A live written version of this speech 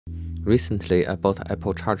Recently, I bought an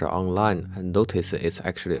Apple charger online and noticed it's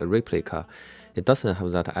actually a replica. It doesn't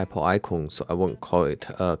have that Apple icon, so I won't call it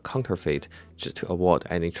a counterfeit just to avoid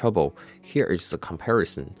any trouble. Here is the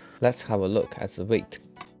comparison. Let's have a look at the weight.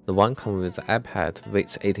 The one comes with the iPad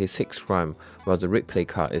weighs 86 grams, while the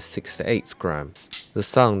replica is 68 grams. The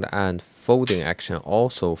sound and folding action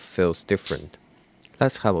also feels different.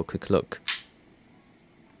 Let's have a quick look.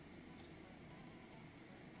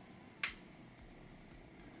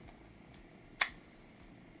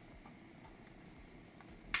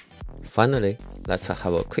 Finally, let's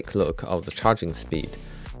have a quick look at the charging speed.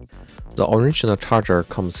 The original charger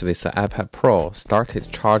comes with the iPad Pro,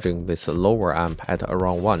 started charging with a lower amp at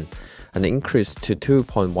around 1 and increased to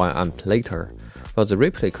 2.1 amp later, while the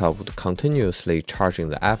replica would continuously charging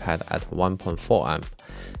the iPad at 1.4 amp.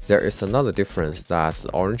 There is another difference that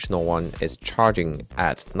the original one is charging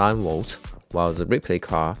at 9 volts, while the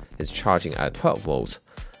replica is charging at 12 volts.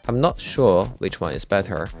 I'm not sure which one is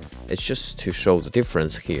better, it's just to show the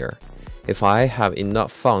difference here. If I have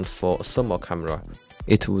enough funds for a thermal camera,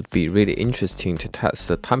 it would be really interesting to test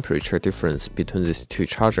the temperature difference between these two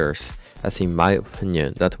chargers, as in my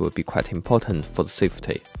opinion that would be quite important for the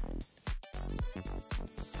safety.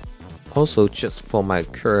 Also, just for my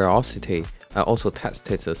curiosity, I also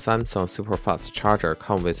tested the Samsung super-fast charger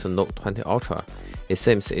come with the Note 20 Ultra. It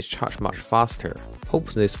seems it charges much faster.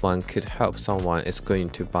 Hope this one could help someone is going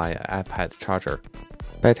to buy an iPad charger.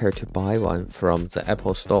 Better to buy one from the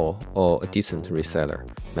Apple Store or a decent reseller.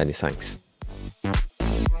 Many thanks.